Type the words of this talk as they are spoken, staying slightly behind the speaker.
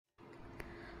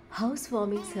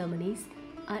Housewarming ceremonies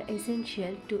are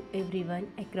essential to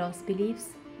everyone across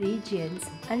beliefs, regions,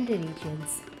 and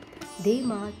religions. They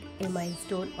mark a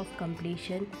milestone of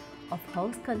completion of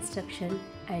house construction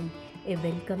and a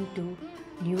welcome to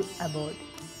new abode.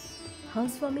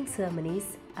 Housewarming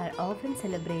ceremonies are often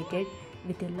celebrated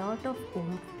with a lot of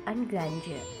oomph and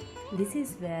grandeur. This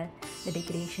is where the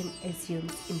decoration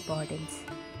assumes importance.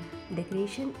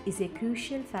 Decoration is a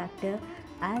crucial factor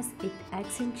as it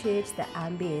accentuates the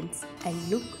ambience and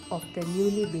look of the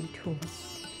newly built home.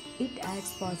 It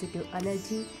adds positive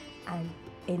energy and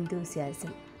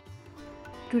enthusiasm.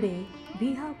 Today,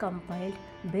 we have compiled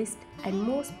best and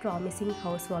most promising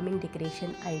housewarming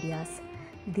decoration ideas.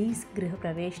 These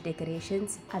gruhapravesam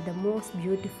decorations are the most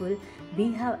beautiful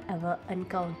we have ever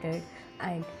encountered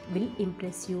and will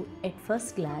impress you at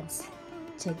first glance.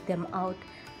 Check them out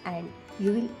and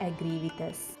you will agree with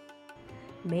us.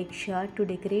 Make sure to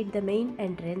decorate the main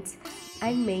entrance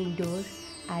and main door.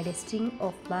 Add a string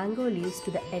of mango leaves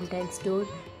to the entrance door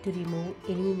to remove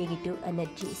any negative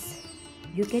energies.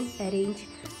 You can arrange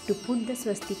to put the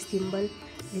swastik symbol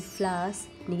with flowers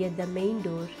near the main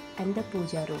door and the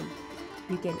puja room.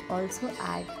 You can also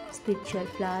add spiritual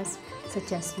flowers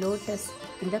such as lotus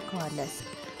in the corners.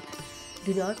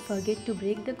 Do not forget to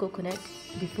break the coconut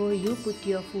before you put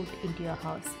your food into your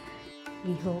house.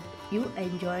 We hope you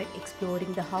enjoyed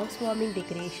exploring the housewarming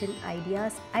decoration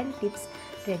ideas and tips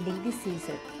trending this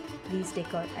season. These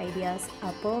decor ideas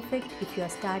are perfect if you are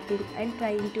starting and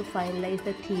trying to finalize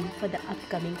the theme for the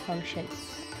upcoming function.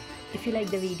 If you like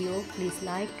the video, please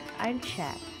like and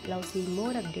share. Love seeing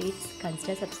more updates,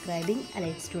 consider subscribing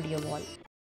Allied Studio Wall.